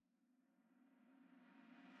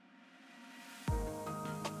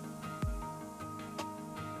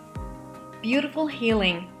Beautiful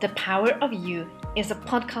Healing, The Power of You is a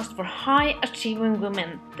podcast for high-achieving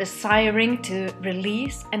women desiring to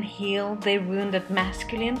release and heal their wounded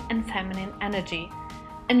masculine and feminine energy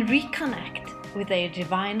and reconnect with their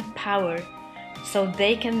divine power so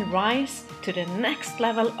they can rise to the next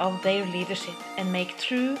level of their leadership and make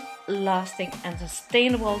true, lasting and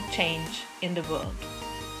sustainable change in the world.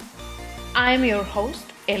 I am your host,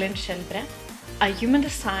 Elin Skjelbred, a human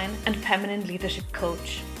design and feminine leadership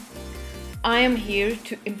coach. I am here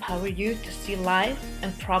to empower you to see life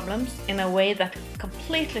and problems in a way that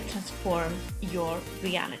completely transforms your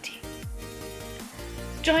reality.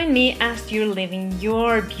 Join me as you're living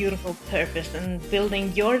your beautiful purpose and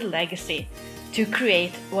building your legacy to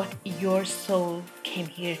create what your soul came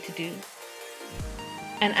here to do.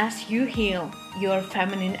 And as you heal your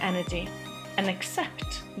feminine energy and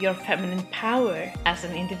accept your feminine power as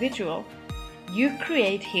an individual, you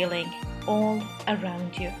create healing all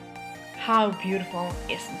around you. How beautiful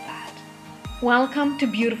isn't that? Welcome to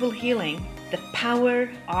Beautiful Healing, the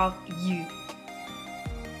power of you.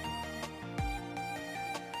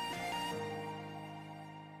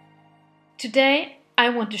 Today, I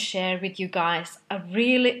want to share with you guys a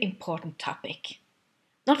really important topic.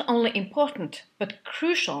 Not only important, but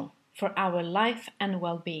crucial for our life and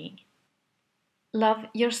well-being. Love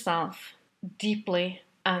yourself deeply,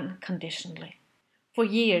 unconditionally. For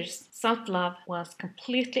years, self-love was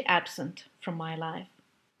completely absent from my life.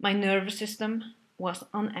 My nervous system was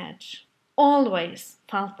on edge. Always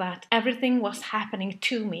felt that everything was happening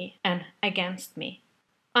to me and against me.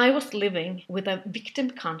 I was living with a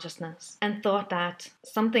victim consciousness and thought that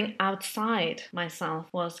something outside myself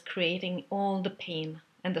was creating all the pain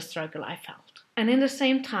and the struggle I felt. And in the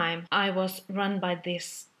same time, I was run by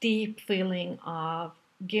this deep feeling of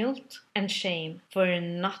guilt and shame for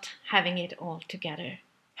not having it all together.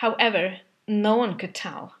 However, no one could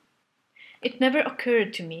tell. It never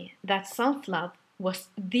occurred to me that self-love was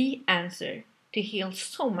the answer to heal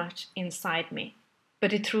so much inside me,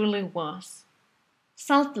 but it truly was.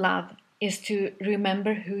 Self-love is to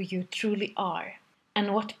remember who you truly are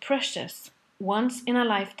and what precious,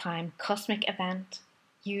 once-in-a-lifetime cosmic event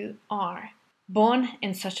you are, born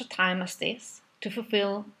in such a time as this to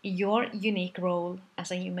fulfill your unique role as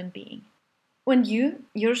a human being. When you,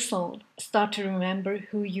 your soul, start to remember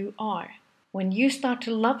who you are, when you start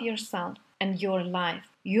to love yourself and your life,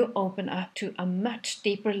 you open up to a much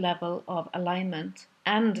deeper level of alignment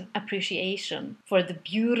and appreciation for the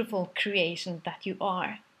beautiful creation that you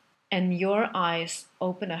are. And your eyes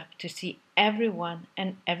open up to see everyone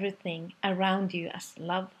and everything around you as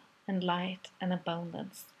love and light and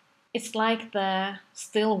abundance. It's like the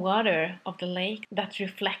still water of the lake that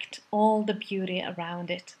reflects all the beauty around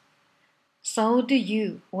it. So do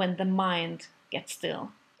you when the mind gets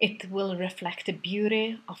still. It will reflect the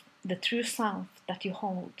beauty of the true self that you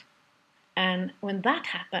hold. And when that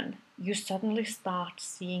happens, you suddenly start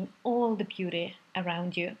seeing all the beauty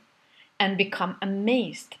around you and become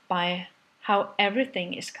amazed by how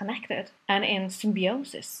everything is connected and in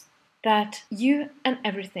symbiosis. That you and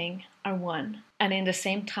everything are one and in the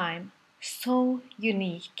same time so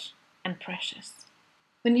unique and precious.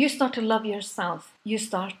 When you start to love yourself, you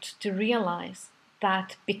start to realize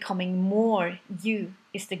that becoming more you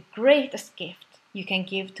is the greatest gift you can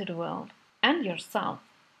give to the world and yourself.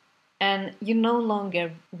 And you no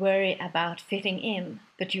longer worry about fitting in,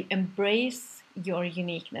 but you embrace your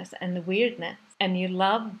uniqueness and weirdness, and you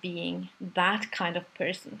love being that kind of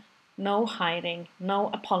person. No hiding, no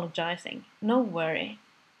apologizing, no worry.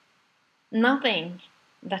 Nothing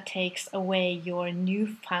that takes away your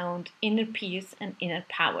newfound inner peace and inner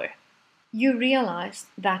power. You realize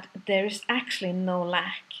that there is actually no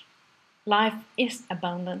lack. Life is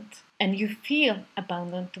abundant, and you feel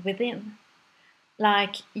abundant within.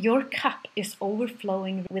 Like your cup is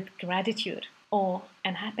overflowing with gratitude, awe,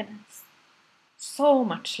 and happiness. So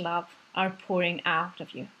much love are pouring out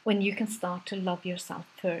of you when you can start to love yourself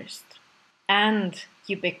first. And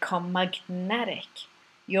you become magnetic.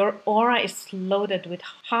 Your aura is loaded with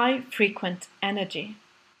high frequent energy.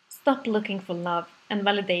 Stop looking for love and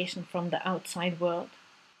validation from the outside world.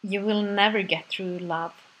 You will never get true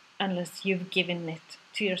love unless you've given it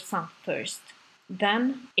to yourself first.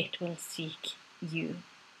 Then it will seek you.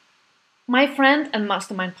 My friend and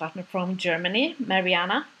mastermind partner from Germany,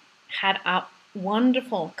 Mariana, had a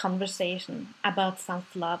wonderful conversation about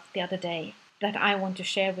self-love the other day that I want to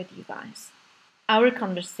share with you guys. Our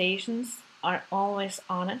conversations are always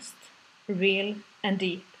honest, real, and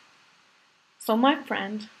deep. So my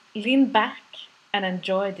friend, lean back and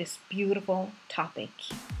enjoy this beautiful topic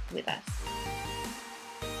with us.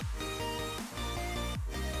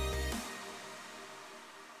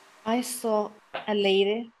 I saw a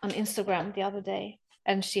lady on Instagram the other day,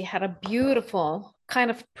 and she had a beautiful kind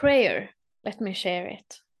of prayer. Let me share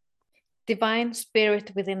it. Divine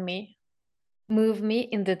Spirit within me, move me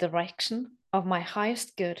in the direction of my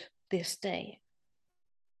highest good this day.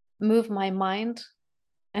 Move my mind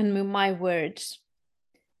and move my words,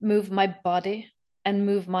 move my body and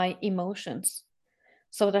move my emotions,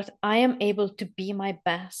 so that I am able to be my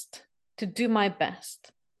best, to do my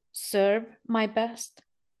best, serve my best,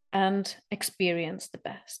 and experience the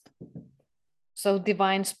best. So,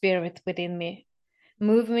 Divine Spirit within me,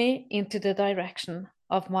 move me into the direction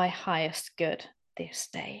of my highest good this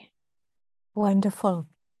day. Wonderful.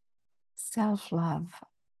 Self-love.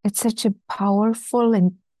 It's such a powerful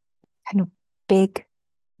and kind of big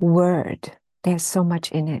word. There's so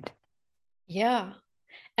much in it. Yeah.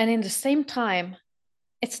 And in the same time,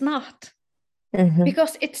 it's not. Mm-hmm.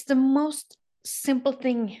 Because it's the most simple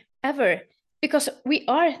thing ever. Because we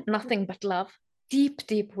are nothing but love, deep,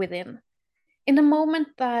 deep within. In the moment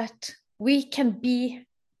that we can be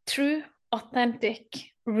true,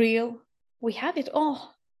 authentic, real, we have it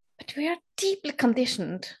all. But we are deeply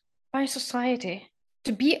conditioned by society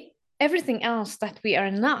to be everything else that we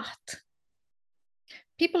are not.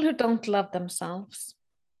 People who don't love themselves,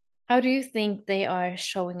 how do you think they are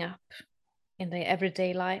showing up in their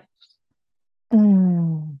everyday life?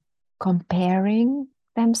 Comparing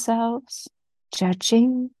themselves,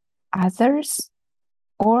 judging others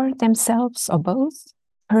or themselves or both,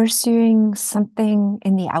 pursuing something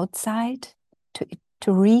in the outside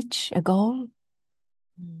to reach a goal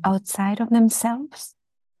outside of themselves,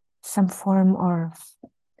 some form of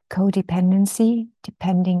codependency,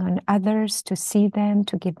 depending on others to see them,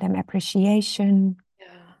 to give them appreciation.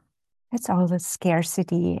 Yeah. It's all the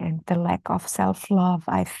scarcity and the lack of self-love,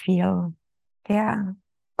 I feel. Yeah,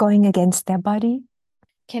 going against their body.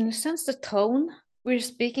 Can you sense the tone we're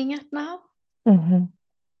speaking at now? Mm-hmm.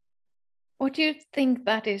 What do you think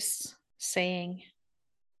that is saying?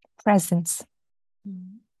 Presence,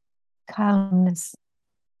 calmness,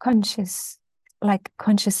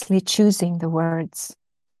 consciously choosing the words.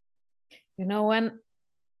 You know,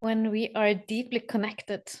 when we are deeply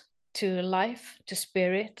connected to life, to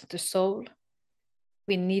spirit, to soul,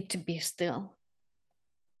 we need to be still.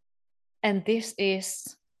 And this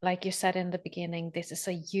is, like you said in the beginning, this is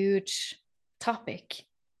a huge topic,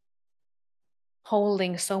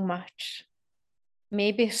 holding so much,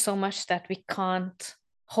 maybe so much that we can't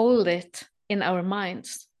hold it in our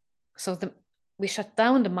minds. So we shut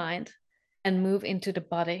down the mind and move into the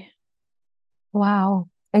body. Wow,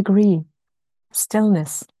 agree.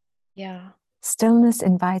 Stillness. Yeah. Stillness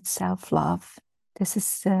invites self-love. This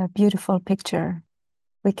is a beautiful picture.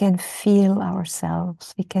 We can feel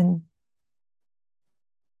ourselves. We can,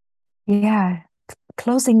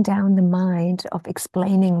 closing down the mind of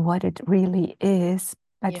explaining what it really is,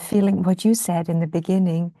 but feeling what you said in the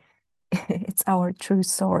beginning, it's our true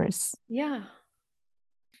source. Yeah.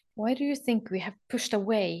 Why do you think we have pushed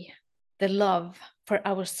away the love for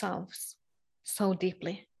ourselves so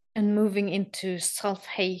deeply and moving into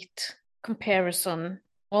self-hate, comparison,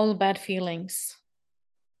 all bad feelings?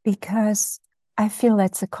 Because I feel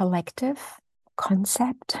that's a collective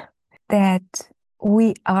concept that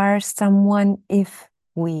we are someone if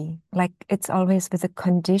we, like it's always with a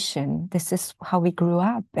condition. This is how we grew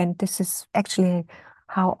up. And this is actually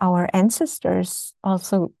how our ancestors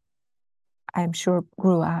also, I'm sure,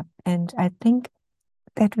 grew up. And I think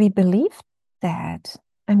that we believed that.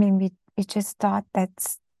 I mean, we just thought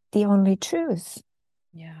that's the only truth.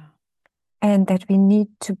 Yeah. And that we need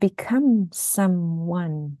to become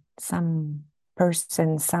someone, some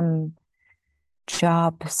person, some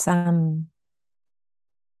job, some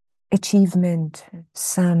achievement,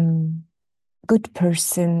 some good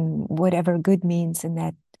person, whatever good means in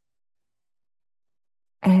that.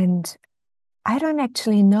 And I don't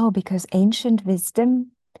actually know, because ancient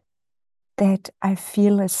wisdom that I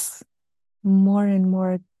feel is more and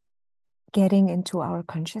more getting into our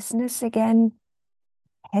consciousness again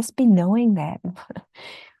has been knowing that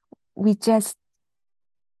we just,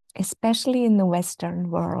 especially in the Western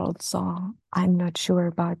world, so I'm not sure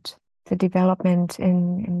about the development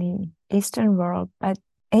in the Eastern world, but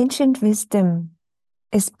ancient wisdom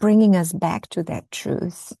is bringing us back to that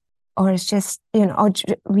truth. Or it's just,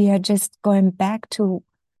 we are just going back to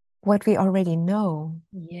what we already know.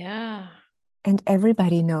 Yeah. And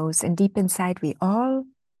everybody knows. And deep inside, we all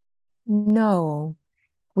know.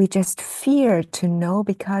 We just fear to know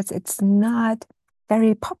because it's not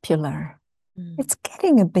very popular. It's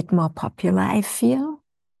getting a bit more popular, I feel.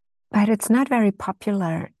 But it's not very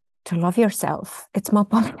popular to love yourself. It's more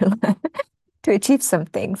popular to achieve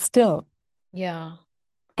something still. Yeah.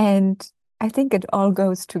 And I think it all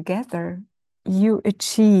goes together. You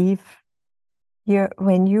achieve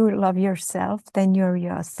when you love yourself, then you're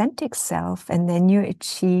your authentic self, and then you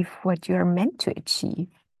achieve what you're meant to achieve,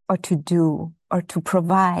 or to do, or to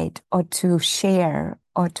provide, or to share,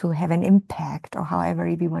 or to have an impact, or however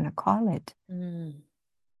you want to call it.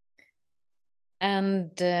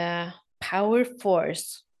 And the power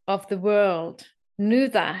force of the world knew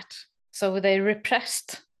that, so they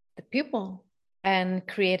repressed the people and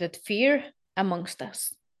created fear amongst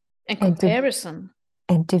us, and comparison,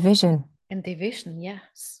 and division. And division,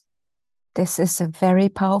 yes. This is a very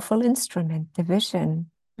powerful instrument, division.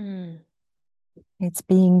 It's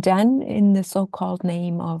being done in the so-called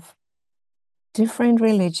name of different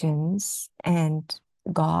religions and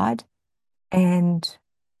God, and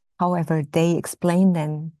however they explain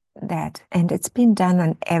them that. And it's been done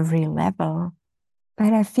on every level.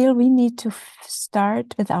 But I feel we need to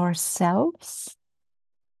start with ourselves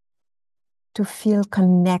to feel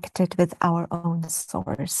connected with our own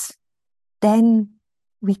source. Then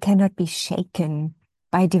we cannot be shaken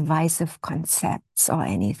by divisive concepts or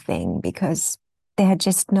anything, because they're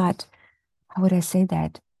just not, how would I say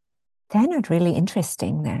that? They're not really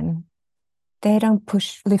interesting then. They don't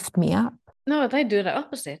lift me up. No, they do the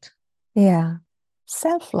opposite. Yeah.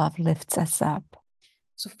 Self-love lifts us up.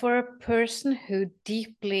 So for a person who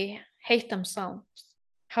deeply hate themselves,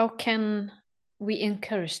 how can we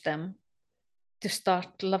encourage them to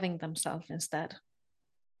start loving themselves instead?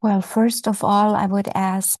 Well, first of all, I would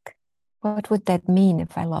ask, what would that mean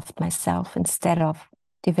if I loved myself instead of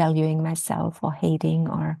devaluing myself or hating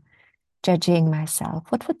or judging myself?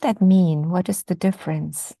 What would that mean? What is the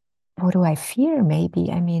difference? What do I fear,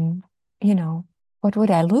 maybe? I mean, what would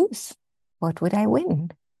I lose? What would I win?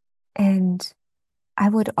 And I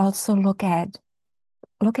would also look at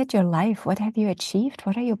your life. What have you achieved?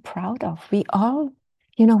 What are you proud of? We all,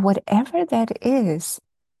 whatever that is,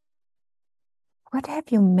 what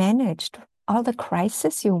have you managed? All the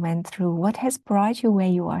crises you went through, what has brought you where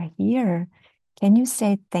you are here? Can you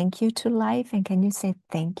say thank you to life, and can you say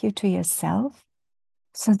thank you to yourself?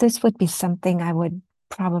 So this would be something I would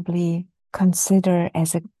probably consider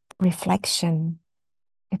as a reflection.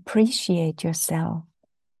 Appreciate yourself.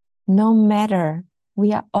 No matter,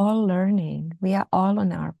 we are all learning. We are all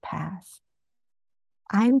on our path.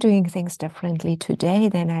 I'm doing things differently today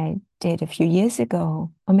than I did a few years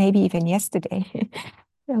ago, or maybe even yesterday.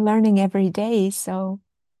 We're learning every day. So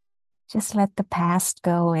just let the past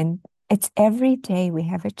go. And it's every day we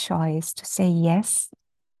have a choice to say, yes,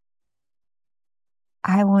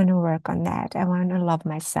 I want to work on that. I want to love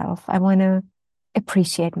myself. I want to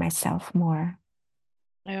appreciate myself more.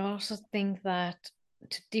 I also think that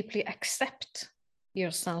to deeply accept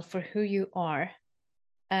yourself for who you are,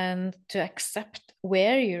 and to accept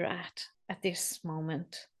where you're at this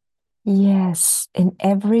moment. Yes, in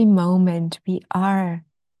every moment we are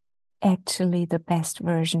actually the best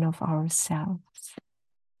version of ourselves.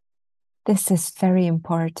 This is very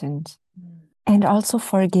important. And also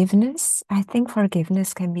forgiveness. I think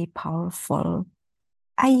forgiveness can be powerful.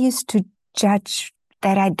 I used to judge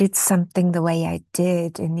that I did something the way I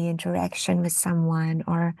did in the interaction with someone,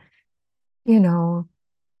 or,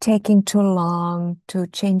 taking too long to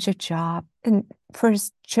change a job, and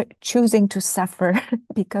first choosing to suffer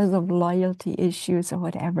because of loyalty issues or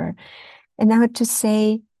whatever. And now to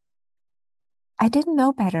say, I didn't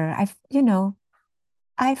know better.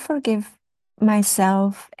 I forgive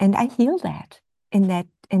myself, and I heal that in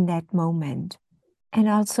that moment. And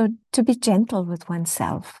also to be gentle with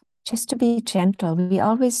oneself, just to be gentle. We're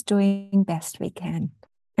always doing best we can.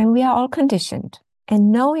 And we are all conditioned.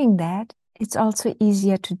 And knowing that, it's also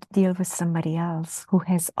easier to deal with somebody else who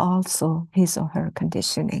has also his or her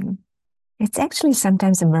conditioning. It's actually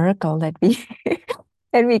sometimes a miracle that we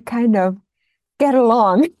that we kind of get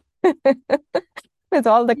along with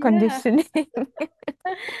all the conditioning.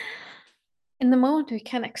 In the moment, we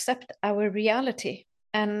can accept our reality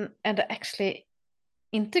and actually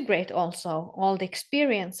integrate also all the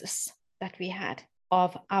experiences that we had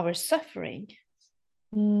of our suffering.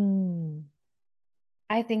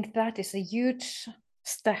 I think that is a huge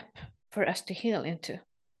step for us to heal into.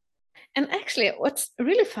 And actually, what's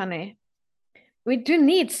really funny, we do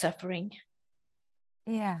need suffering.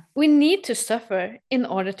 Yeah. We need to suffer in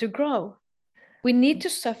order to grow. We need to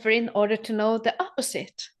suffer in order to know the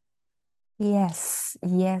opposite. Yes,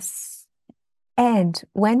 yes. And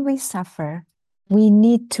when we suffer, we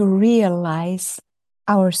need to realize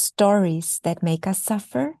our stories that make us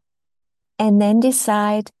suffer, and then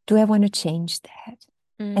decide, do I want to change that?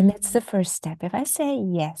 And that's the first step. If I say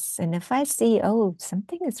yes, and if I see, oh,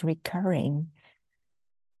 something is recurring,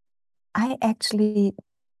 I actually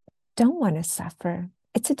don't want to suffer.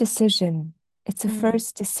 It's a decision. It's a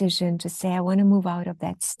first decision to say, I want to move out of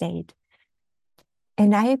that state.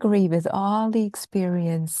 And I agree with all the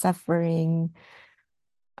experience, suffering,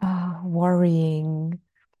 worrying,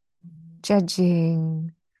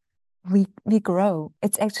 judging. We grow.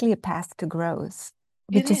 It's actually a path to growth.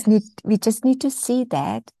 We just need to see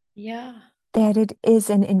that. Yeah. That it is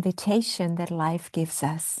an invitation that life gives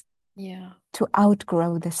us. Yeah. To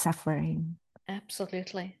outgrow the suffering.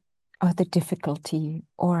 Absolutely. Or the difficulty,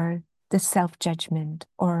 or the self-judgment,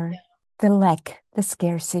 or the lack, the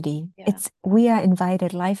scarcity. We are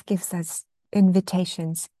invited. Life gives us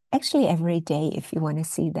invitations actually every day if you want to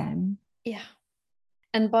see them. Yeah.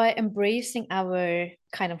 And by embracing our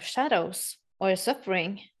kind of shadows or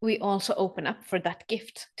suffering, we also open up for that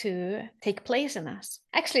gift to take place in us.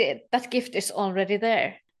 Actually, that gift is already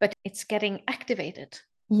there, but it's getting activated.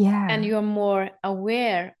 Yeah. And you're more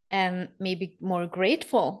aware and maybe more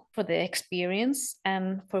grateful for the experience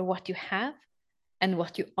and for what you have and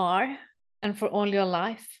what you are and for all your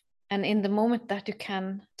life. And in the moment that you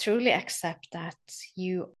can truly accept that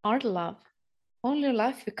you are love, all your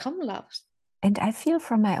life become love. And I feel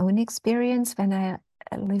from my own experience when I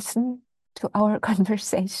listen to our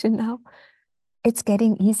conversation now, it's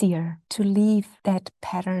getting easier to leave that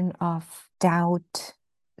pattern of doubt,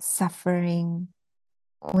 suffering.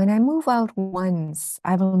 When I move out once,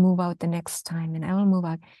 I will move out the next time and I will move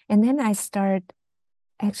out. And then I start,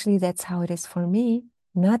 actually, that's how it is for me,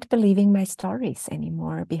 not believing my stories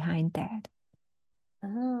anymore behind that.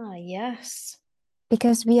 Ah, yes.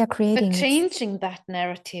 Because we are creating. But changing that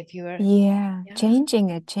narrative, changing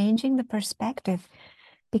it, changing the perspective.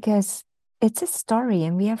 Because it's a story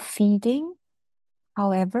and we are feeding.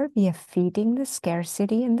 However, we are feeding the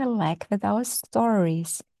scarcity and the lack with our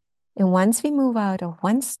stories. And once we move out of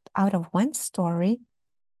one story,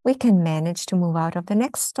 we can manage to move out of the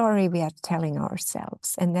next story we are telling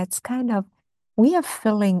ourselves. And that's kind of, we are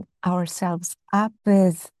filling ourselves up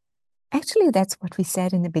with, actually, that's what we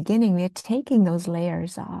said in the beginning. We are taking those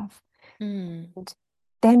layers off. And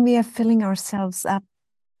then we are filling ourselves up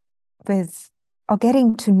with, or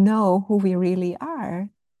getting to know who we really are.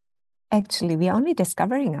 Actually, we're only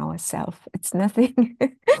discovering ourselves. It's nothing,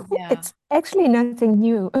 it's actually nothing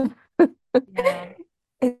new.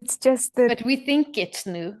 It's just that. But we think it's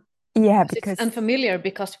new. Yeah, because it's unfamiliar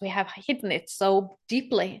because we have hidden it so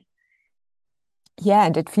deeply. Yeah,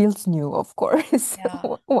 and it feels new, of course.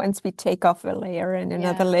 Once we take off a layer and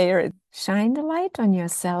another layer, shine the light on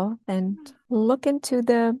yourself and look into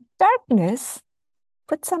the darkness,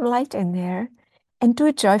 put some light in there and do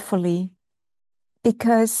it joyfully.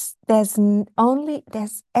 Because there's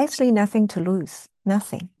actually nothing to lose,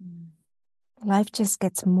 nothing. Life just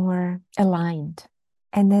gets more aligned.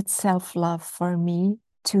 And that's self-love for me,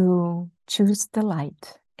 to choose the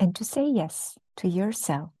light and to say yes to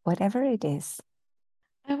yourself, whatever it is.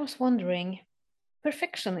 I was wondering,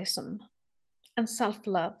 perfectionism and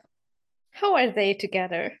self-love, how are they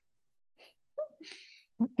together?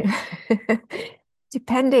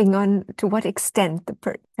 Depending on to what extent the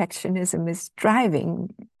perfectionism is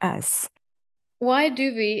driving us. Why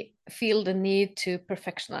do we feel the need to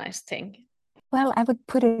perfectionize things? Well, I would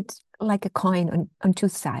put it like a coin on two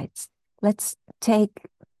sides. Let's take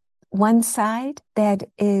one side that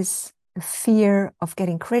is fear of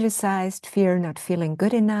getting criticized, fear not feeling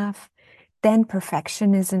good enough. Then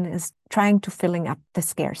perfectionism is trying to filling up the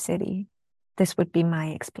scarcity. This would be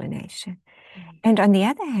my explanation. And on the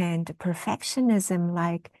other hand, perfectionism,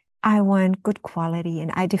 like I want good quality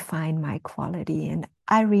and I define my quality and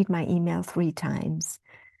I read my email 3 times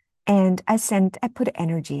and I put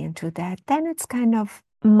energy into that. Then it's kind of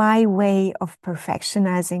my way of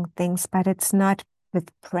perfectionizing things, but it's not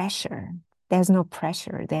with pressure. There's no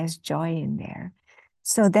pressure. There's joy in there.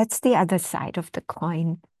 So that's the other side of the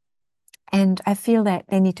coin. And I feel that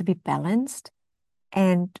they need to be balanced.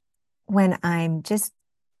 And when I'm just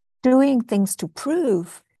doing things to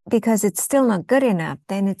prove, because it's still not good enough,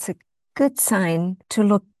 then it's a good sign to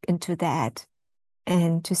look into that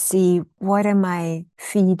and to see, what am I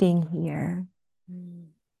feeding here?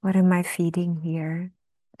 What am I feeding here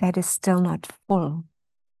that is still not full,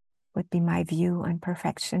 would be my view on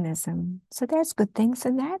perfectionism. So there's good things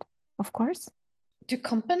in that, of course. To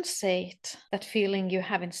compensate that feeling you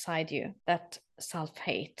have inside you, that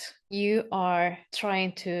self-hate, you are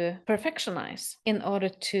trying to perfectionize in order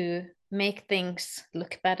to make things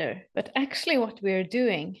look better. But actually what we're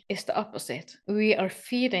doing is the opposite. We are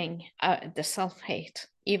feeding the self-hate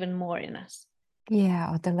even more in us.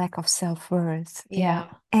 Yeah, or the lack of self-worth. Yeah.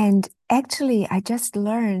 And actually, I just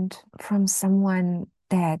learned from someone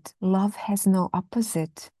that love has no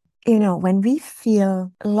opposite. when we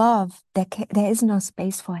feel love, there is no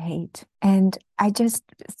space for hate. And I just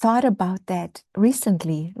thought about that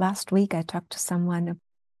recently. Last week, I talked to someone,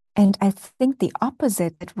 and I think the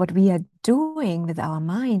opposite, what we are doing with our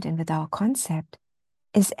mind and with our concept,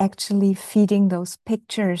 is actually feeding those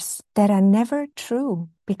pictures that are never true,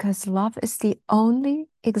 because love is the only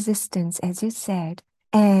existence, as you said,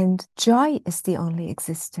 and joy is the only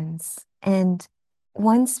existence. And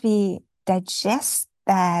once we digest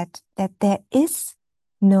that there is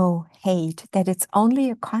no hate, that it's only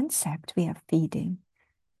a concept we are feeding,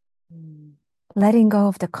 letting go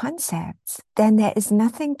of the concepts, then there is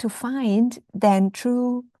nothing to find than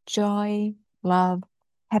true joy, love,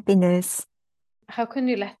 happiness. How can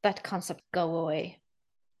you let that concept go away?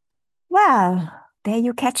 Well, there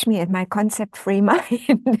you catch me in my concept-free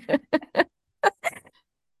mind.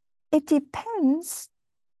 It depends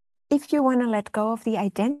if you want to let go of the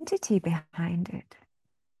identity behind it.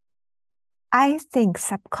 I think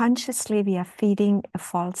subconsciously we are feeding a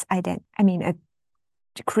false identity, a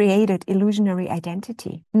created illusionary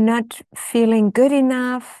identity. Not feeling good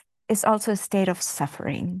enough is also a state of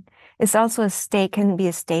suffering. It's also can be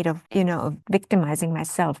a state of, of victimizing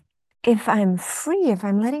myself. If I'm free, if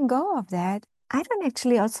I'm letting go of that, I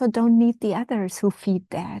don't need the others who feed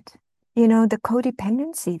that. The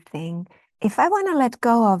codependency thing. If I want to let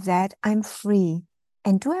go of that, I'm free.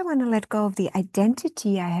 And do I want to let go of the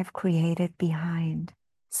identity I have created behind?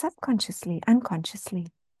 Subconsciously, unconsciously.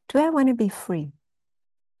 Do I want to be free?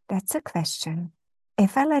 That's a question.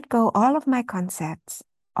 If I let go all of my concepts,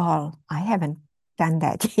 I haven't done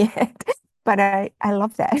that yet, but I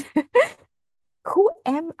love that. Who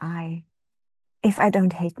am I if I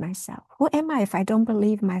don't hate myself? Who am I if I don't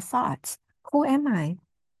believe my thoughts? Who am I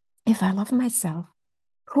if I love myself?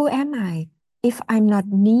 Who am I if I'm not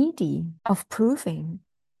needy of proving?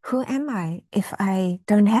 Who am I if I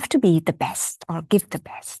don't have to be the best or give the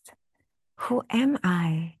best? Who am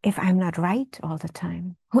I if I'm not right all the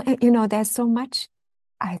time? There's so much.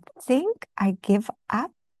 I think I give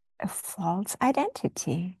up a false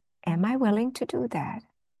identity. Am I willing to do that?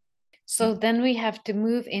 So then we have to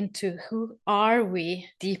move into who are we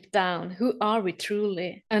deep down? Who are we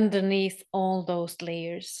truly underneath all those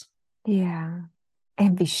layers? Yeah.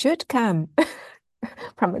 And we should come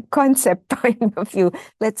from a concept point of view.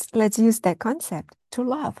 Let's use that concept to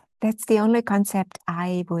love. That's the only concept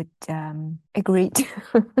I would agree to.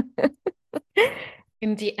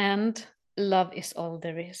 In the end, love is all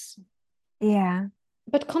there is. Yeah.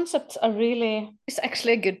 But concepts it's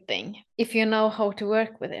actually a good thing if you know how to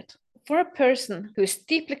work with it. For a person who is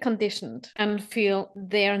deeply conditioned and feel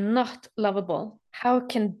they are not lovable, how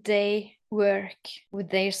can they work with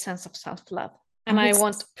their sense of self-love? And I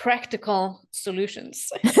want practical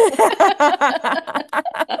solutions.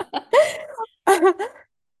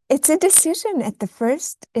 It's a decision at the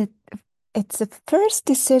first. It's a first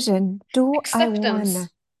decision. Do I wanna?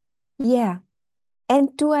 Yeah.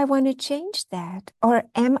 And do I want to change that? Or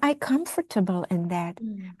am I comfortable in that?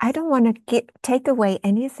 I don't want to take away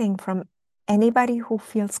anything from anybody who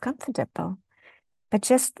feels comfortable. But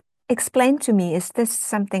just explain to me, is this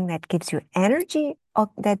something that gives you energy or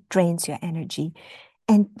that drains your energy?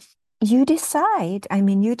 And you decide.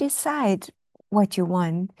 You decide what you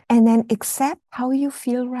want and then accept how you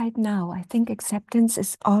feel right now. I think acceptance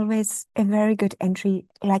is always a very good entry,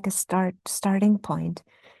 like a starting point.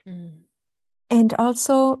 And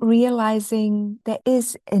also realizing there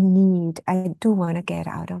is a need. I do want to get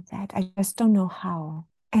out of that. I just don't know how.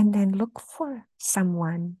 And then look for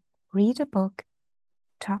someone, read a book,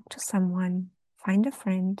 talk to someone, find a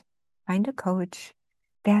friend, find a coach.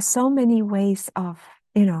 There are so many ways of,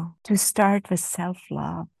 to start with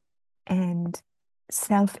self-love and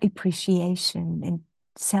self-appreciation, and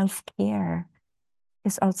self-care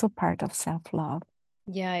is also part of self-love.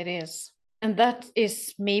 Yeah, it is. And that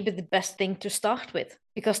is maybe the best thing to start with,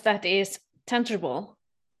 because that is tangible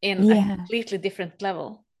in a completely different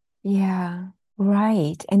level. Yeah,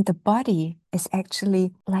 right. And the body is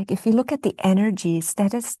actually like, if you look at the energies,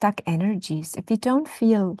 that is stuck energies. If you don't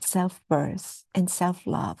feel self-worth and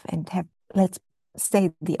self-love and have, let's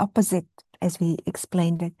say, the opposite as we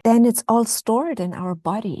explained it, then it's all stored in our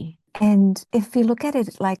body. And if we look at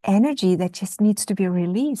it like energy that just needs to be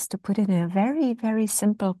released, to put it in a very, very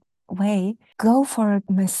simple way, go for a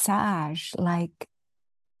massage. Like,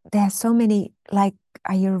 there are so many, like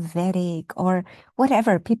Ayurvedic or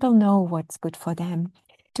whatever, people know what's good for them.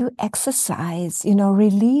 Do exercise,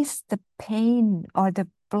 release the pain or the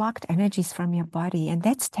blocked energies from your body. And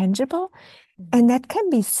that's tangible. And that can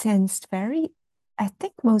be sensed I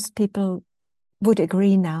think most people would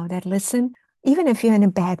agree now that, listen, even if you're in a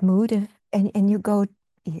bad mood and you go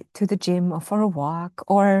to the gym or for a walk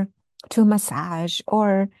or to a massage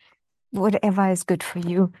or whatever is good for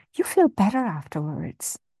you, you feel better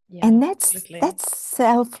afterwards. Yeah, And absolutely. that's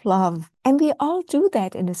self-love. And we all do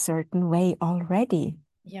that in a certain way already.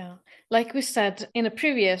 Yeah. Like we said in a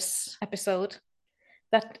previous episode,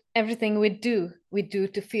 that everything we do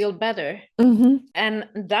to feel better. And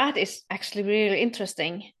that is actually really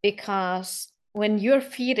interesting, because when you're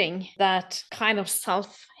feeding that kind of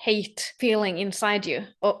self-hate feeling inside you,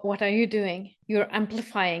 what are you doing? You're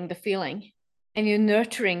amplifying the feeling, and you're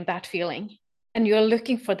nurturing that feeling, and you're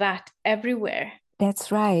looking for that everywhere.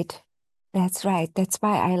 That's right. That's right. That's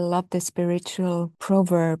why I love the spiritual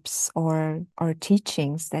proverbs or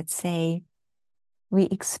teachings that say we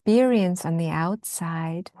experience on the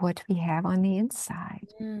outside what we have on the inside.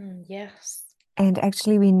 Yes. And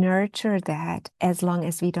actually we nurture that as long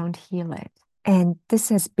as we don't heal it. And this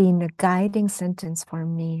has been a guiding sentence for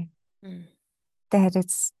me, that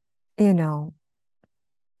it's,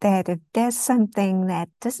 that if there's something that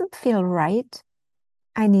doesn't feel right,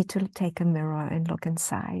 I need to take a mirror and look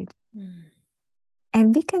inside.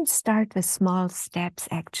 And we can start with small steps,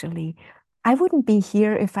 actually. I wouldn't be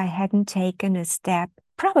here if I hadn't taken a step.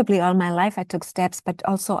 Probably all my life I took steps, but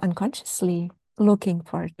also unconsciously looking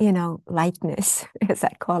for, lightness, as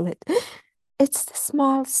I call it. It's the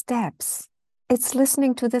small steps. It's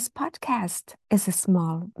listening to this podcast is a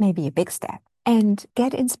small, maybe a big step. And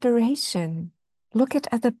get inspiration. Look at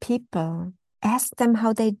other people. Ask them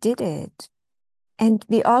how they did it. And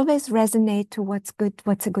we always resonate to what's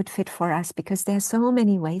a good fit for us, because there's so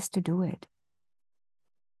many ways to do it.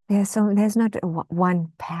 There's not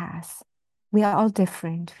one path. We are all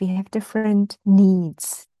different. We have different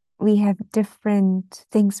needs. We have different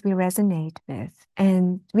things we resonate with,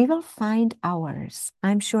 and we will find ours.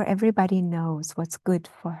 I'm sure everybody knows what's good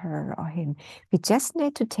for her or him. We just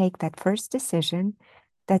need to take that first decision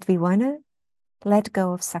that we want to let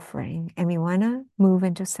go of suffering and we want to move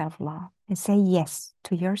into self-love and say yes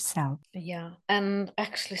to yourself. Yeah, and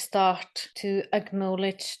actually start to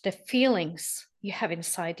acknowledge the feelings you have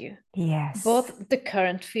inside you. Yes. Both the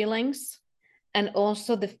current feelings and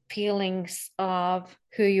also the feelings of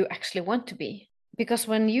who you actually want to be. Because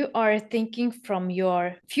when you are thinking from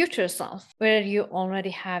your future self, where you already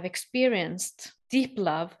have experienced deep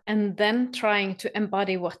love, and then trying to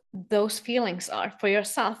embody what those feelings are for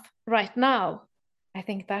yourself right now, I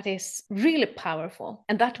think that is really powerful.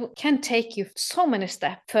 And that can take you so many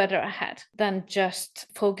steps further ahead than just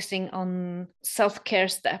focusing on self-care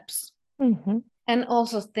steps. And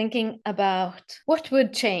also thinking about what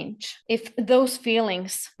would change if those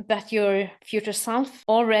feelings that your future self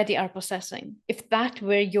already are possessing, if that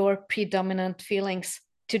were your predominant feelings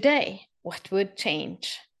today, what would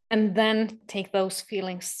change? And then take those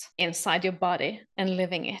feelings inside your body and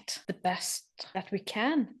living it the best that we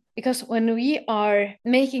can. Because when we are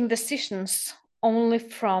making decisions only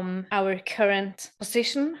from our current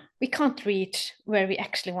position, we can't reach where we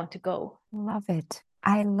actually want to go. Love it.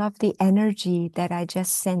 I love the energy that I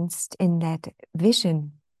just sensed in that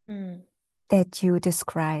vision that you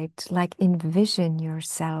described. Like, envision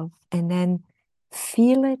yourself and then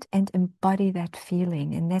feel it and embody that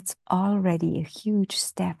feeling. And that's already a huge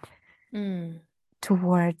step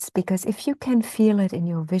towards, because if you can feel it in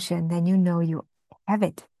your vision, then you know you have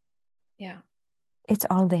it. Yeah. It's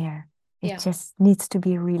all there. It just needs to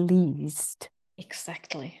be released.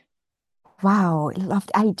 Exactly. Wow,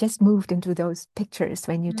 I just moved into those pictures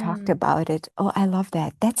when you talked about it. Oh, I love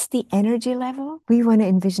that. That's the energy level. We want to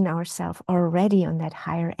envision ourselves already on that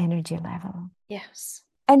higher energy level. Yes.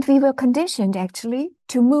 And we were conditioned actually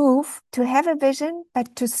to move, to have a vision,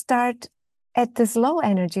 but to start at this low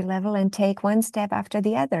energy level and take one step after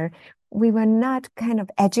the other. We were not kind of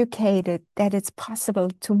educated that it's possible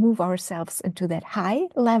to move ourselves into that high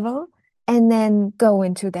level and then go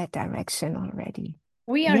into that direction already.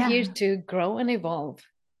 We are here to grow and evolve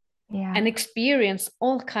and experience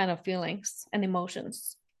all kind of feelings and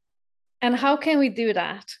emotions. And how can we do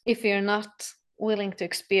that if we are not willing to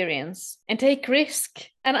experience and take risk?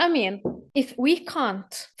 And I mean, if we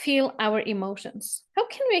can't feel our emotions, how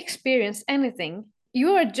can we experience anything?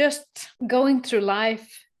 You are just going through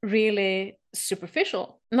life really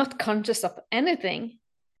superficial, not conscious of anything.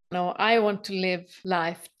 No, I want to live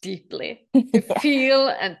life deeply, to feel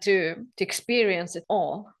and to experience it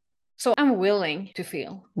all. So I'm willing to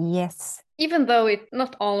feel. Yes. Even though it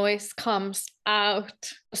not always comes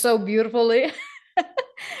out so beautifully.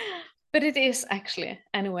 But it is actually,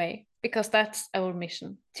 anyway, because that's our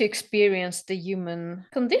mission, to experience the human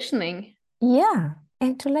conditioning. Yeah,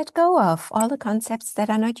 and to let go of all the concepts that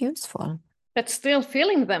are not useful. But still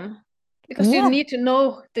feeling them, because you need to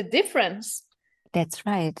know the difference. That's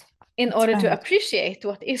right. In That's order to right. appreciate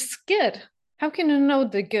what is good. How can you know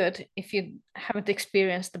the good if you haven't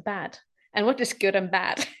experienced the bad? And what is good and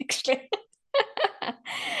bad, actually?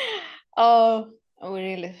 Oh, we're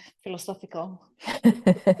really philosophical.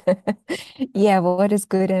 Yeah, well, what is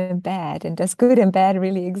good and bad? And does good and bad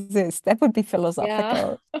really exist? That would be Yeah,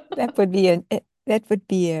 philosophical. That would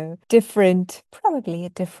be a different, probably a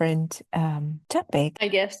different topic. I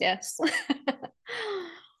guess, yes.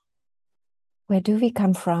 Where do we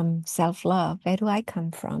come from? Self-love. Where do I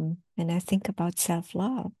come from? When I think about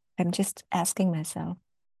self-love, I'm just asking myself.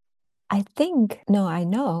 I think, no, I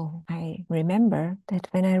know, I remember that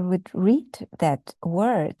when I would read that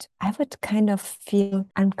word, I would kind of feel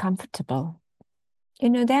uncomfortable. You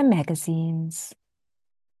know, there are magazines,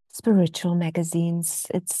 spiritual magazines.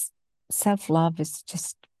 It's self-love is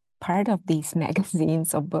just part of these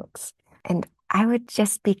magazines or books. And I would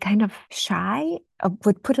just be kind of shy,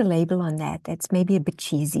 would put a label on that. That's maybe a bit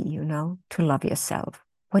cheesy, you know, to love yourself.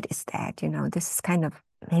 What is that? You know, this is kind of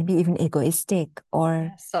maybe even egoistic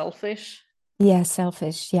or, Yeah, selfish. yeah,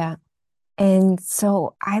 selfish. Yeah. And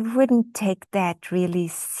so I wouldn't take that really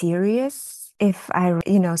serious if I,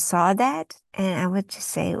 you know, saw that. And I would just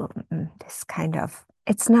say, "Oh, this kind of,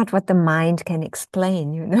 it's not what the mind can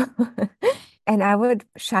explain, you know?" And I would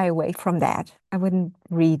shy away from that. I wouldn't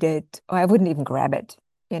read it, or I wouldn't even grab it,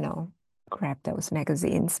 you know, grab those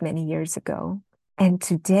magazines many years ago. And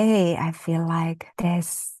today I feel like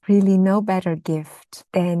there's really no better gift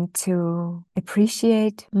than to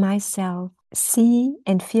appreciate myself, see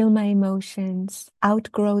and feel my emotions,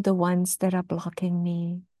 outgrow the ones that are blocking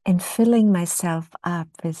me, and filling myself up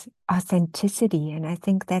with authenticity. And I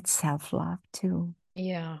think that's self-love too.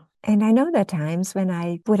 Yeah. And I know there are times when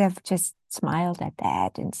I would have just smiled at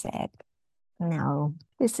that and said, no,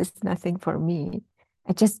 this is nothing for me.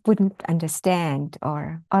 I just wouldn't understand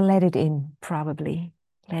or let it in, probably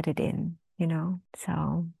let it in, you know.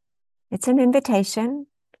 So it's an invitation.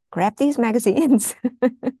 Grab these magazines,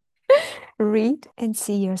 read and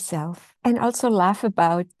see yourself, and also laugh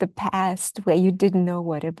about the past where you didn't know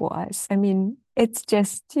what it was. I mean, it's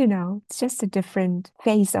just, you know, it's just a different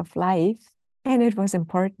phase of life. And it was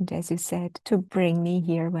important, as you said, to bring me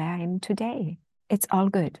here where I am today. It's all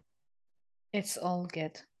good. It's all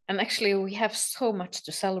good. And actually, we have so much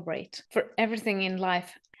to celebrate for everything in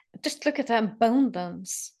life. Just look at the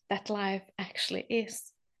abundance that life actually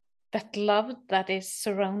is. That love that is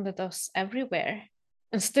surrounded us everywhere.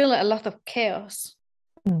 And still a lot of chaos.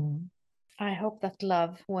 Mm. I hope that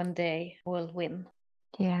love one day will win.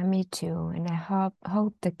 Yeah, me too. And I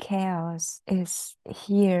hope the chaos is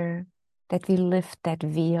here, that we lift that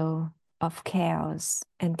veil of chaos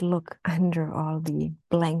and look under all the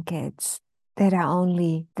blankets that are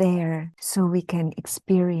only there so we can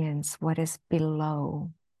experience what is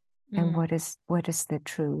below and Mm. what is the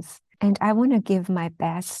truth. And I want to give my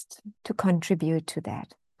best to contribute to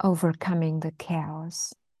that, overcoming the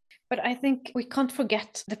chaos. But I think we can't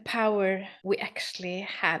forget the power we actually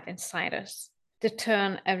have inside us to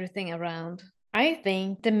turn everything around. I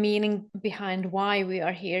think the meaning behind why we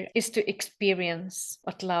are here is to experience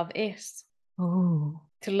what love is, Oh,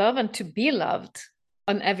 to love and to be loved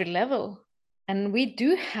on every level. And we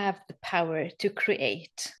do have the power to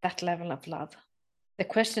create that level of love. The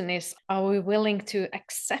question is, are we willing to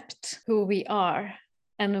accept who we are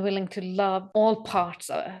and willing to love all parts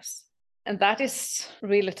of us? And that is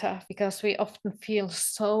really tough because we often feel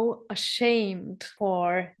so ashamed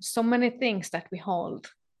for so many things that we hold,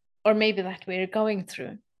 or maybe that we're going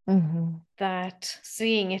through, that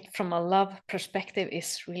seeing it from a love perspective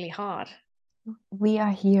is really hard. we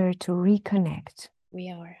are here to reconnect We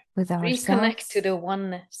are. with Reconnect to ourselves, the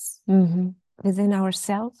oneness. within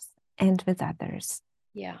ourselves and with others,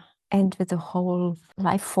 Yeah. and with the whole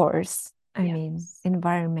life force. I mean, Yes.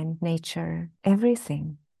 environment, nature,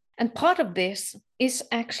 everything. And part of this is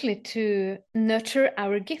actually to nurture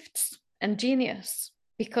our gifts and genius,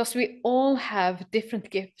 because we all have different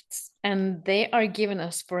gifts and they are given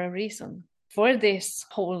us for a reason, for this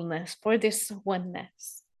wholeness, for this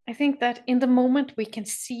oneness. I think that in the moment we can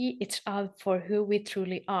see each other for who we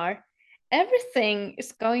truly are, everything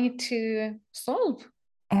is going to solve.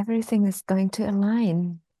 Everything is going to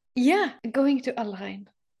align. Yeah, going to align.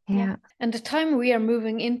 Yeah. And the time we are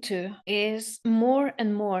moving into is more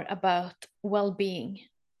and more about well being.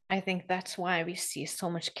 I think that's why we see so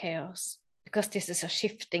much chaos, because this is a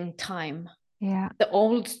shifting time. Yeah. The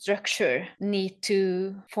old structure need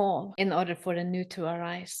to fall in order for the new to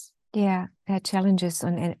arise. Yeah. There are challenges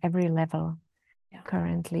on every level. Yeah.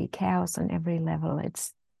 Currently, chaos on every level.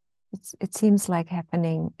 It seems like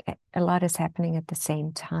happening, a lot is happening at the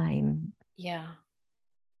same time. Yeah.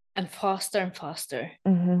 And faster and faster.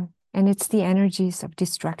 Mm-hmm. And it's the energies of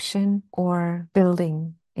destruction or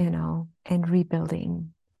building, and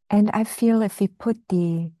rebuilding. And I feel if we put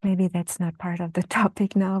maybe that's not part of the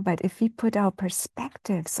topic now, but if we put our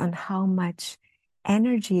perspectives on how much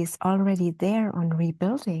energy is already there on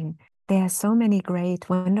rebuilding, there are so many great,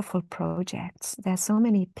 wonderful projects. There are so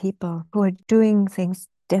many people who are doing things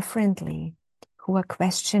differently, who are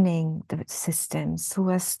questioning the systems, who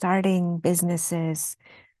are starting businesses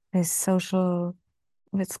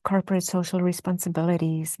with corporate social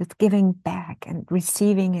responsibilities, with giving back and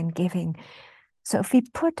receiving and giving. So if we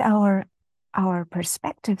put our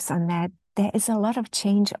perspectives on that, there is a lot of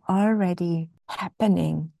change already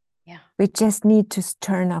happening. Yeah. We just need to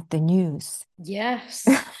turn off the news. Yes.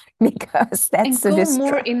 Because that's and go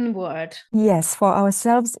more inward. Yes, for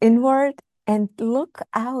ourselves inward, and look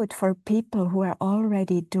out for people who are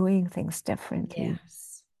already doing things differently.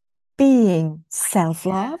 Yes. Being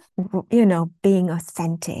self-love, being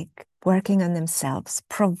authentic, working on themselves,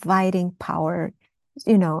 providing power,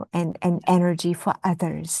 and energy for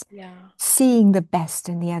others. Yeah. Seeing the best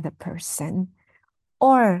in the other person,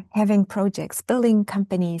 or having projects, building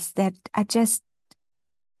companies that are just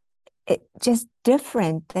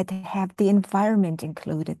different, that have the environment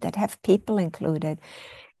included, that have people included.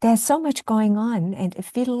 There's so much going on. And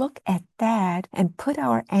if we look at that and put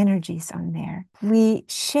our energies on there, we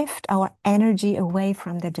shift our energy away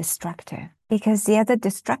from the destructive, because the other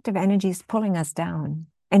destructive energy is pulling us down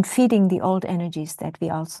and feeding the old energies that we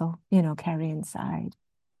also, carry inside.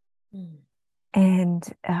 Mm.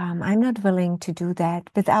 And I'm not willing to do that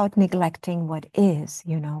without neglecting what is,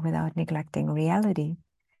 without neglecting reality.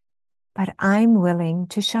 But I'm willing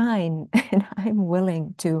to shine, and I'm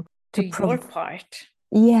willing to do your part.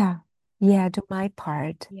 Yeah, do my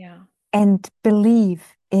part. Yeah. And believe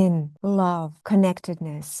in love,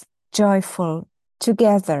 connectedness, joyful,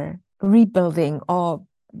 together, rebuilding or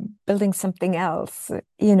building something else,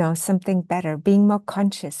 something better, being more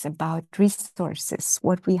conscious about resources,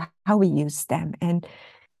 how we use them. And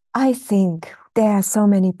I think there are so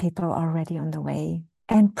many people already on the way,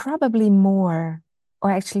 and probably more,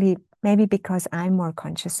 or actually maybe because I'm more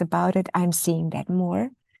conscious about it, I'm seeing that more.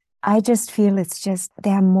 I just feel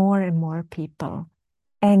there are more and more people.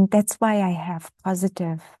 And that's why I have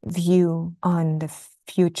positive view on the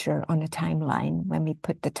future, on a timeline, when we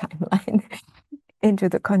put the timeline into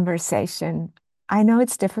the conversation. I know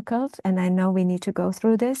it's difficult, and I know we need to go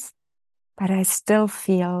through this, but I still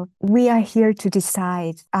feel we are here to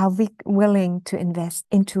decide, are we willing to invest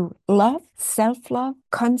into love, self-love,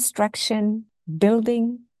 construction,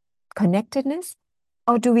 building, connectedness,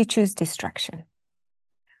 or do we choose destruction?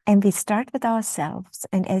 And we start with ourselves.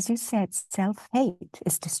 And as you said, self-hate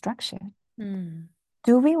is destruction. Mm.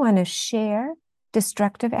 Do we want to share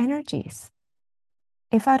destructive energies?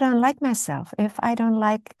 If I don't like myself, if I don't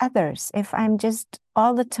like others, if I'm just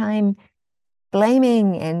all the time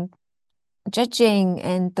blaming and judging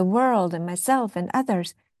and the world and myself and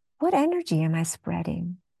others, what energy am I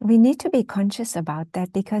spreading? We need to be conscious about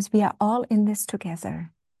that, because we are all in this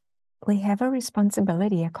together. We have a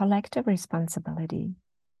responsibility, a collective responsibility.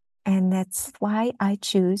 And that's why I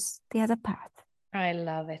choose the other path. I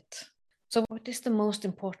love it. So what is the most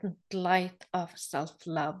important light of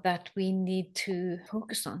self-love that we need to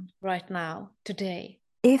focus on right now, today?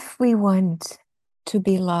 If we want to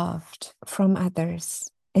be loved from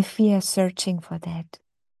others, if we are searching for that,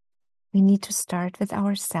 we need to start with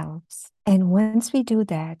ourselves. And once we do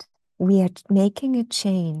that, we are making a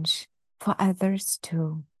change for others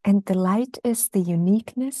too. And the light is the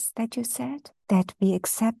uniqueness that you said, that we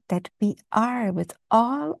accept that we are, with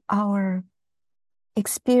all our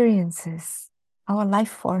experiences, our life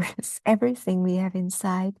force, everything we have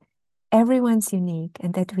inside, everyone's unique,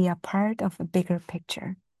 and that we are part of a bigger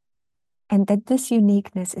picture. And that this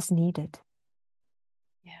uniqueness is needed.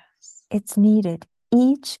 Yes. It's needed.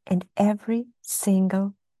 Each and every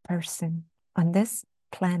single person on this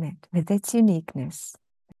planet with its uniqueness.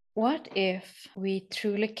 What if we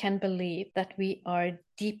truly can believe that we are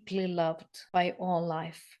deeply loved by all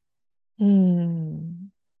life?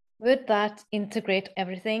 Would that integrate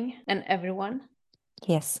everything and everyone?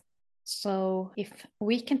 Yes. So if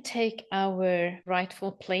we can take our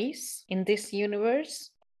rightful place in this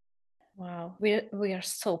universe, wow, we are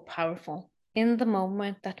so powerful. In the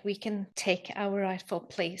moment that we can take our rightful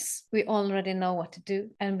place, we already know what to do,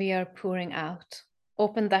 and we are pouring out.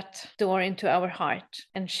 Open that door into our heart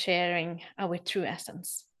and sharing our true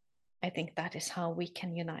essence. I think that is how we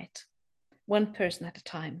can unite, one person at a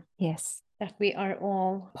time. Yes. That we are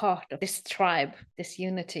all part of this tribe, this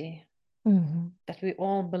unity, that we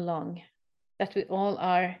all belong, that we all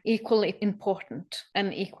are equally important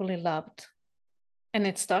and equally loved. And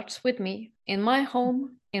it starts with me, in my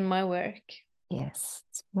home, in my work. Yes,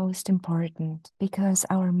 it's most important because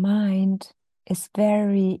our mind is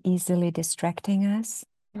very easily distracting us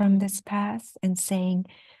from this path and saying,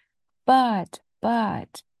 but,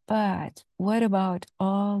 what about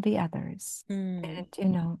all the others?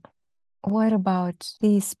 And, what about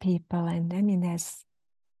these people? And I mean, there's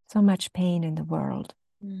so much pain in the world.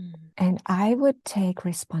 And I would take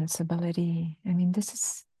responsibility. I mean, this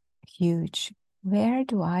is huge. Where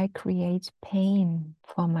do I create pain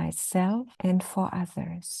for myself and for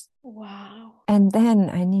others? Wow. And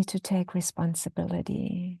then I need to take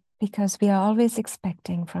responsibility because we are always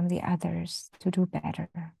expecting from the others to do better.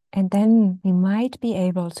 And then we might be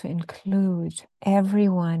able to include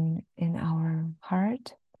everyone in our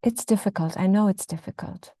heart. It's difficult. I know it's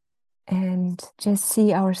difficult. And just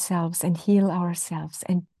see ourselves and heal ourselves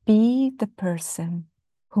and be the person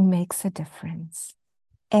who makes a difference.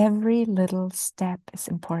 Every little step is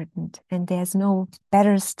important, and there's no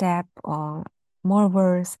better step or more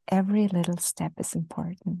worth. Every little step is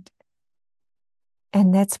important.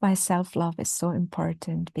 And that's why self-love is so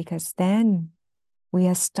important, because then we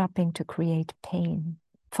are stopping to create pain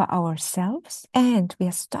for ourselves, and we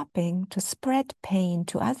are stopping to spread pain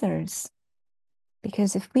to others.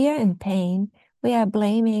 Because if we are in pain, we are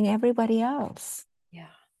blaming everybody else.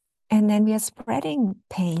 Yeah. And then we are spreading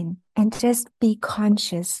pain. And just be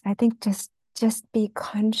conscious. I think just be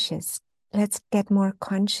conscious. Let's get more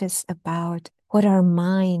conscious about what our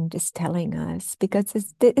mind is telling us, because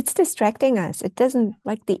it's distracting us. It doesn't,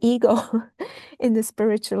 like the ego in the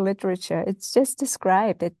spiritual literature, it's just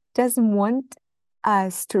described. It doesn't want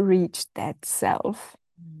us to reach that self.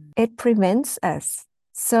 It prevents us.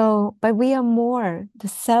 So, but we are more. The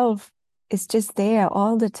self is just there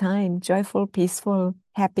all the time, joyful, peaceful,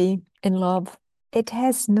 happy, in love. It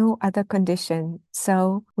has no other condition.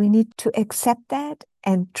 So we need to accept that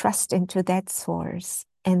and trust into that source.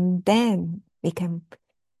 And then we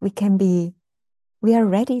are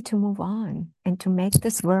ready to move on and to make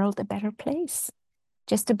this world a better place.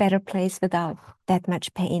 Just a better place without that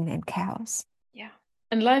much pain and chaos. Yeah.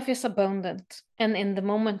 And life is abundant. And in the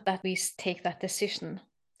moment that we take that decision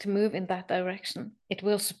to move in that direction, it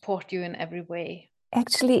will support you in every way.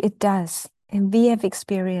 Actually, it does. And we have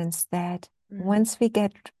experienced that once we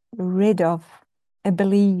get rid of a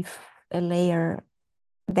belief, a layer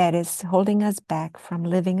that is holding us back from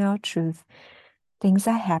living our truth, things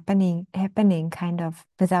are happening kind of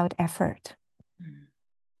without effort.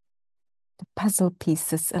 The puzzle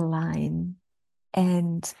pieces align.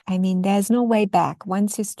 And I mean, there's no way back.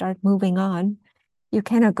 Once you start moving on, you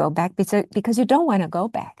cannot go back because you don't want to go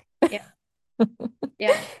back. Yeah.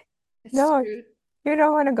 Yeah. It's No, true. you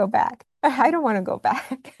don't want to go back. I don't want to go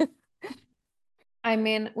back. I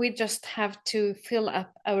mean, we just have to fill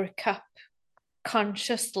up our cup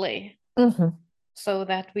consciously so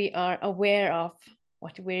that we are aware of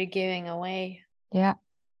what we're giving away. Yeah.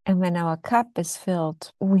 And when our cup is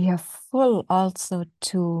filled, we are full also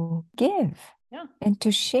to give and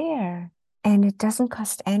to share. And it doesn't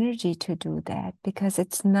cost energy to do that because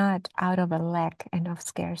it's not out of a lack and of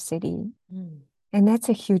scarcity. And that's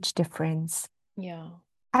a huge difference. Yeah.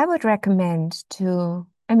 I would recommend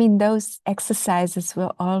I mean, those exercises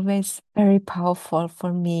were always very powerful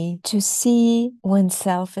for me to see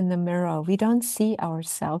oneself in the mirror. We don't see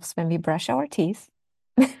ourselves when we brush our teeth,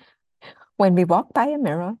 when we walk by a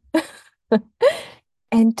mirror.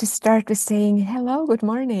 And to start with saying, hello, good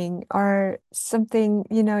morning, or something,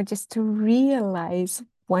 just to realize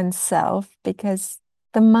oneself, because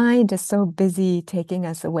the mind is so busy taking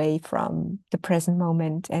us away from the present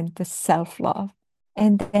moment and the self-love.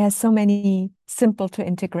 And there are so many simple to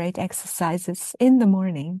integrate exercises in the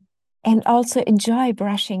morning. And also enjoy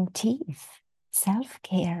brushing teeth,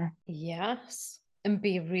 self-care. Yes. And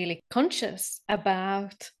be really conscious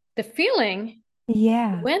about the feeling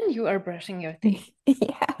when you are brushing your teeth.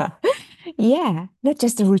 Yeah. Not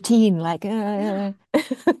just a routine like, because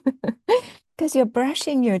you're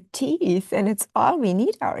brushing your teeth and it's all we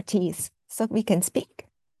need, our teeth, so we can speak,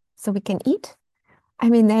 so we can eat. I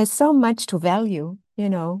mean, there's so much to value,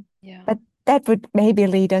 Yeah. but that would maybe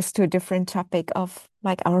lead us to a different topic of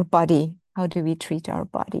like our body. How do we treat our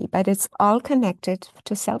body? But it's all connected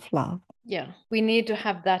to self-love. Yeah. We need to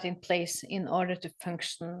have that in place in order to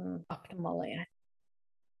function optimally.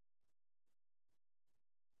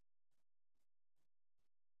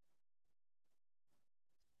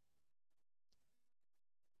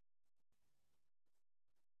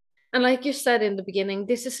 And like you said in the beginning,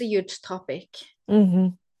 this is a huge topic.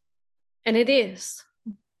 And it is.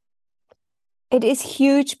 It is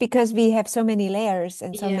huge because we have so many layers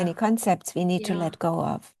and so Yeah. many concepts we need to Yeah. let go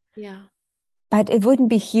of. Yeah. But it wouldn't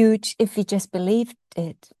be huge if we just believed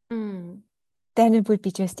it. Mm. Then it would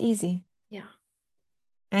be just easy. Yeah.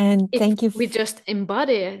 And If thank you we just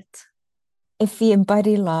embody it. if we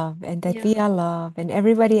embody love and that we Yeah. are love and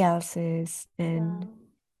everybody else is. And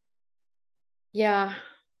Yeah.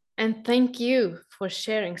 And thank you for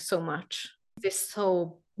sharing so much. This is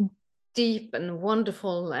so deep and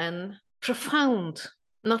wonderful and profound,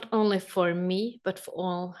 not only for me, but for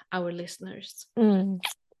all our listeners.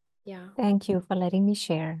 Yeah. Thank you for letting me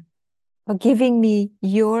share, for giving me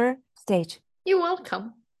your stage. You're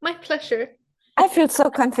welcome. My pleasure. I feel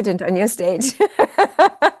so confident on your stage.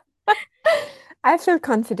 I feel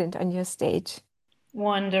confident on your stage.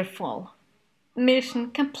 Wonderful.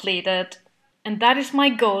 Mission completed. And that is my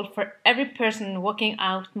goal for every person walking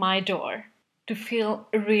out my door, to feel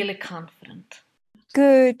really confident.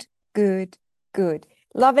 Good, good, good.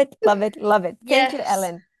 Love it, love it, love it. Thank you, Yes.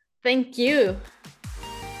 Ellen. Thank you.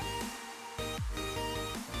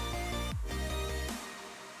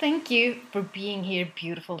 Thank you for being here,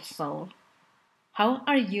 beautiful soul. How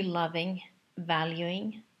are you loving,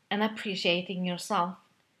 valuing, and appreciating yourself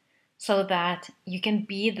so that you can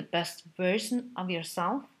be the best version of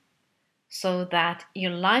yourself? So that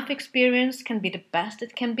your life experience can be the best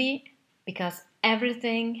it can be? Because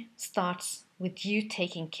everything starts with you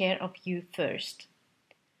taking care of you first.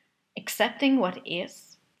 Accepting what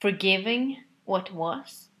is, forgiving what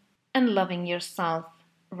was, and loving yourself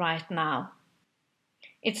right now.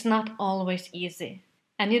 It's not always easy,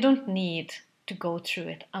 and you don't need to go through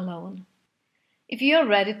it alone. If you are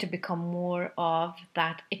ready to become more of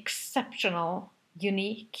that exceptional,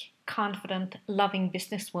 unique, confident, loving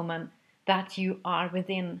businesswoman that you are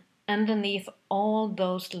within, underneath all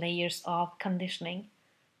those layers of conditioning,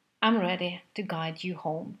 I'm ready to guide you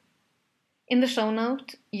home. In the show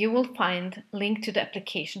note, you will find a link to the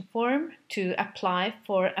application form to apply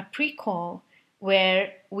for a pre-call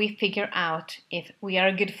where we figure out if we are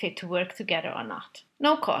a good fit to work together or not.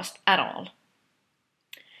 No cost at all.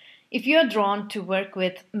 If you are drawn to work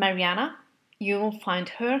with Mariana, you will find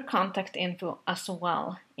her contact info as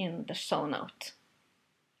well in the show note.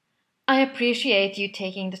 I appreciate you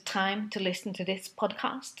taking the time to listen to this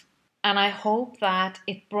podcast, and I hope that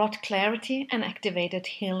it brought clarity and activated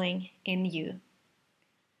healing in you.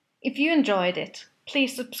 If you enjoyed it,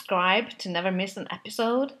 please subscribe to never miss an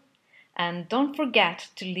episode, and don't forget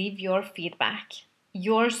to leave your feedback.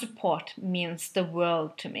 Your support means the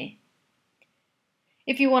world to me.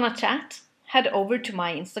 If you want to chat, head over to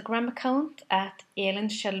my Instagram account at Elin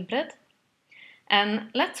Kjellbred and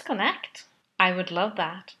let's connect. I would love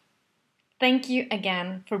that. Thank you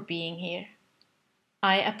again for being here.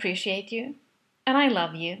 I appreciate you and I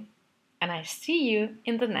love you, and I see you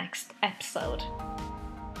in the next episode.